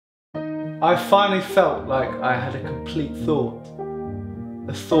I finally felt like I had a complete thought.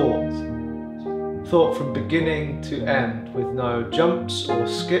 A thought. Thought from beginning to end, with no jumps or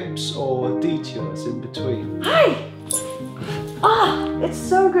skips or detours in between. Hi! It's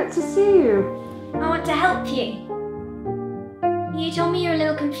so good to see you. I want to help you. You told me you're a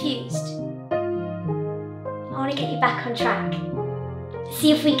little confused. I want to get you back on track.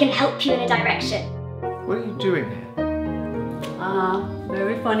 See if we can help you in a direction. What are you doing here?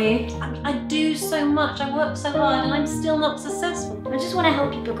 Very funny. I do so much, I work so hard, and I'm still not successful. I just want to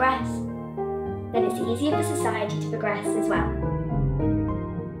help you progress. Then it's easier for society to progress as well.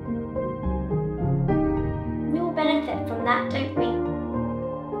 We all benefit from that, don't we?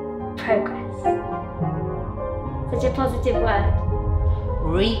 Progress. Such a positive word.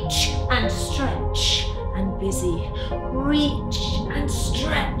 Reach and stretch and busy. Reach and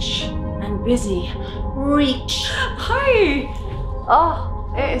stretch and busy. Reach. Hi! Oh,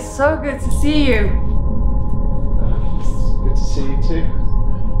 it is so good to see you. It's good to see you too.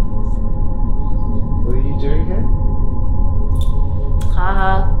 What are you doing here?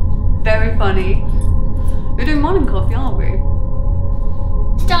 Very funny. We're doing morning coffee, aren't we?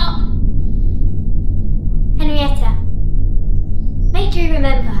 Stop! Henriette. Make Drew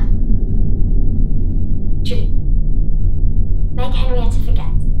remember. Drew. Make Henriette forget.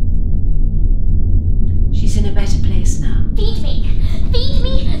 She's in a better place now. Feed me! Feed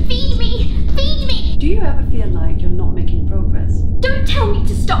me! Feed me! Feed me! Do you ever feel like you're not making progress? Don't tell me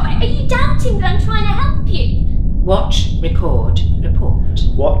to stop. Are you doubting that I'm trying to help you? Watch, record, report.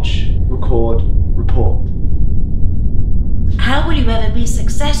 Watch, record, report. How will you ever be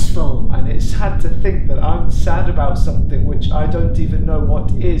successful? And it's sad to think that I'm sad about something which I don't even know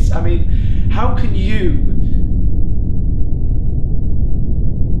what is. I mean, how can you